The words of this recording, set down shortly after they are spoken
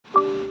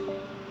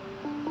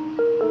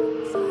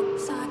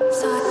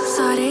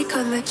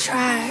the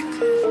track.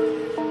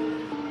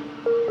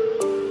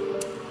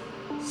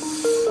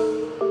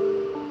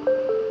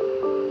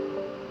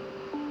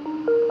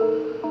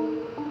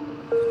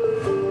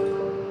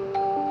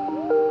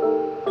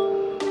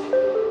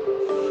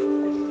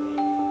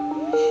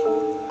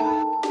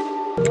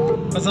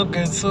 What's up,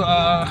 guys? So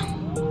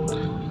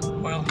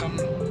welcome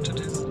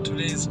to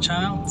today's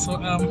channel. So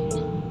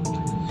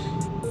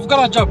we've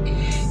got a job.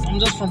 I'm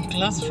just from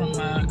class from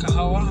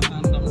Kahawa,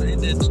 and I'm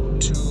headed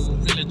to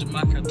Village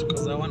Market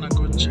because I want to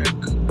go check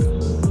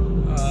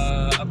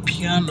a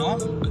piano.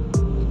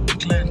 A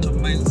client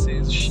of mine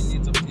says she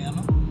needs a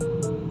piano,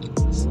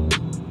 so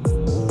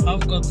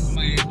I've got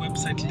my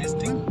website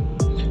listing.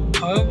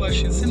 However,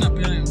 she's seen a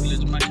piano in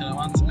Village Market and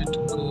wants me to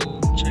go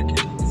check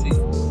it and see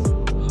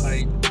how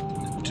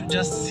it, to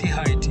just see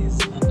how it is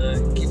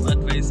and give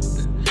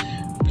advice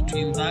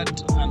between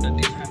that and a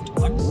different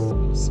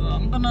one. So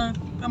I'm gonna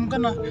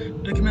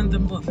document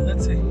them both.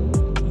 Let's see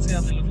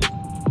how they look like.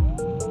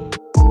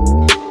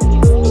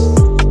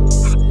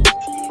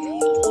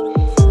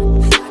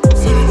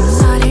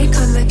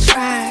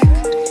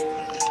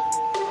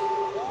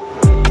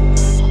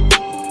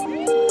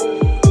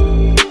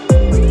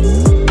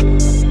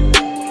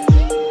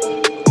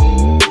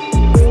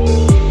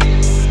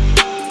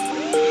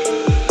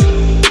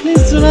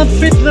 Please do not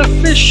feed the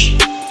fish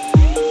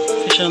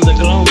on the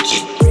ground.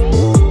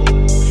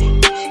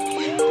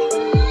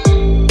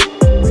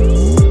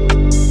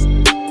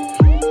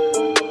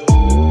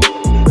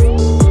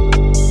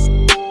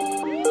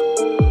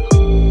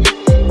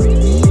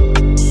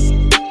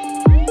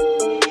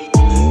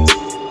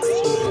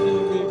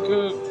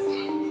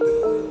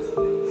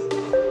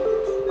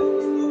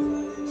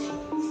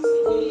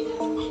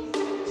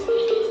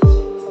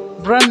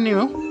 Brand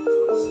new.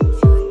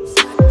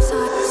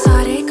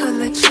 Exotic on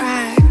the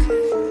track.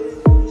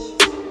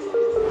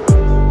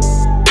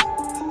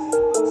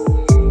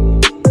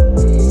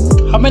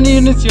 How many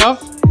units you have?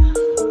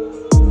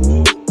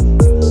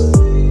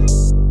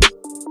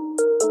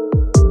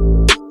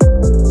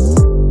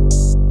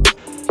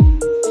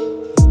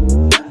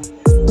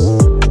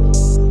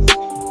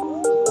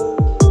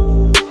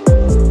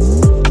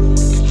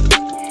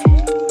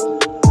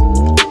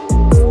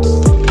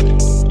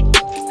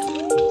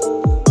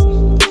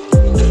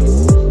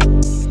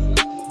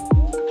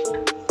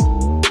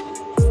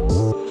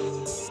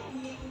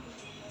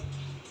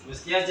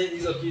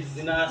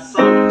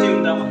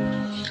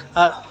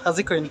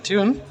 Haziko in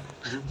tune,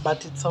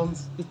 but it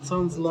sounds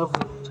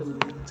lovely.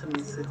 Let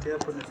me set it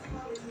up on it.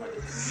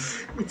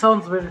 It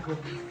sounds very good.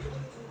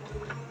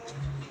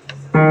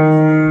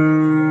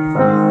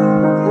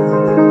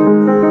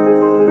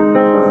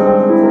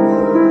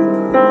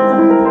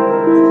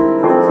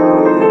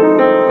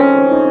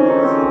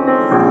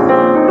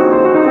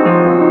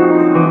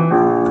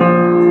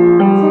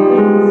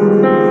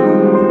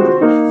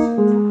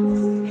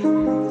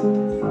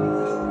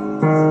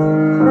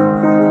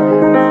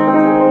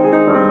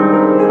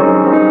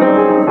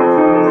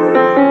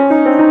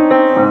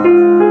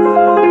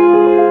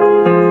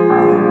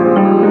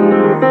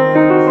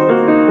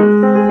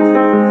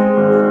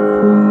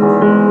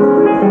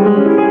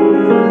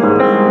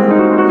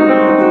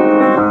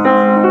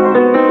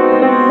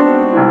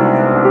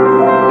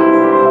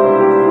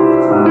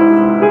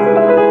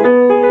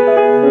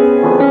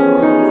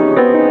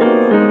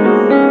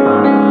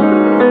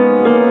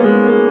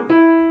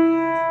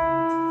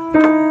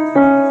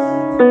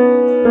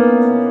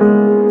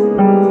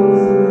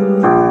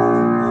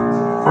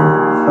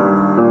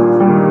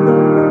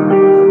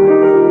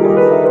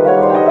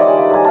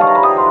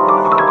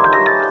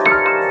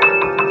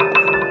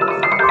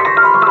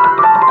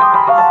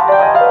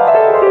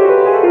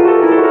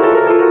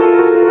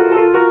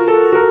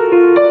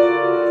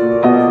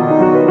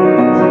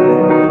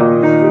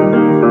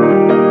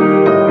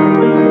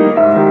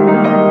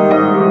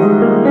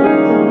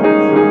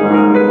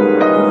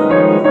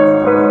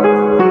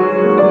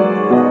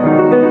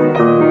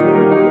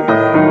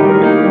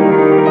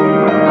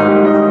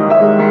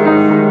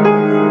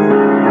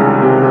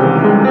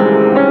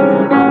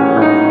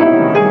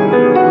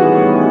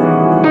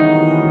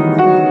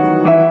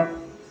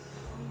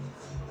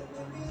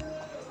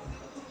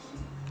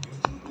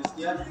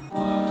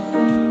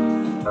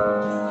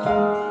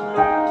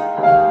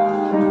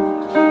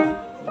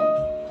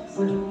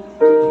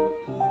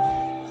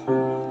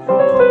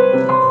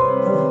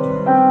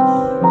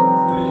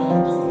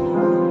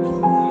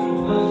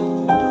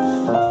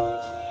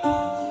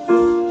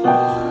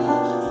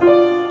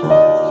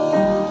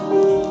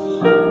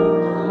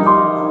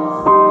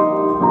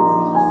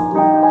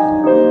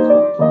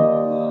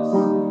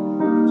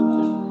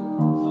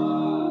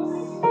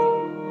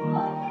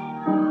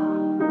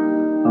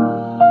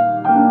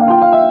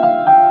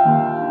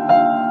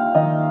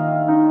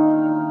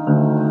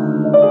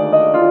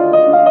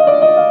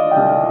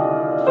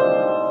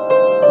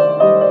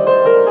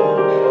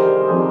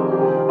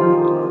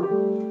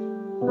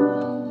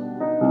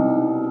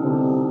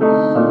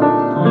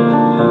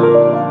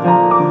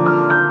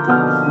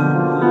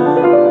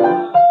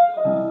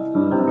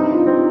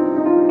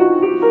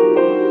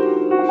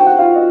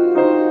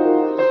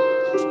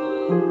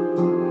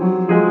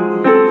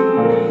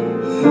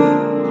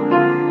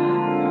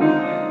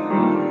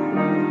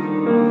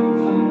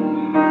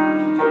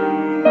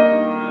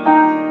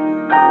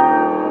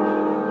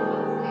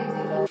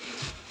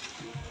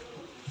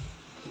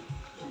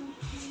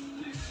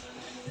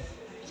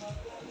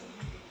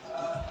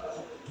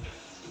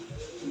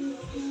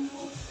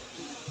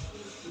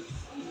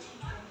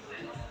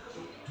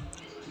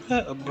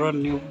 A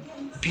brand new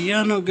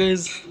piano,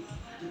 guys.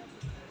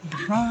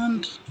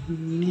 Brand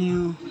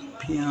new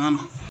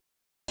piano.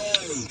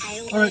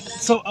 Alright,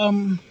 so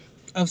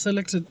I've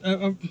selected,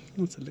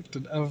 not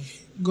selected,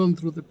 I've gone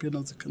through the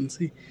piano. As you can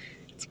see,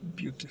 it's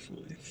beautiful.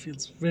 It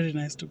feels very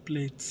nice to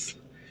play.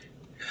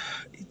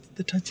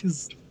 The touch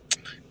is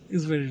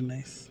very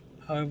nice.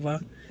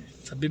 However,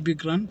 it's a baby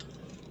grand,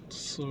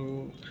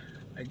 so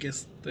I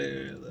guess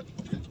that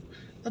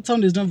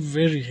sound is not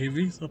very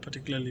heavy. It's not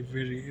particularly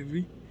very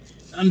heavy,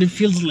 and it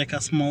feels like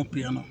a small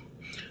piano.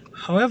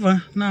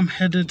 However, now I'm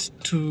headed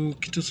to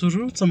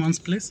Kitusuru, someone's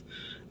place,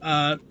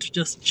 to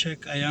just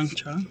check a Young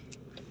Chang.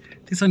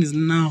 This one is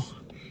now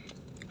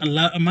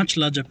a much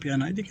larger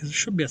piano. I think it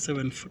should be a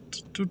 7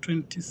 foot,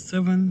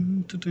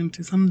 227,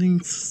 220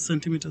 something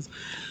centimeters.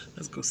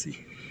 Let's go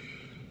see.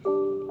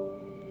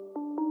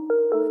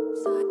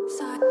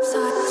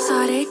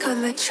 Exotic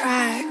on the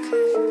track.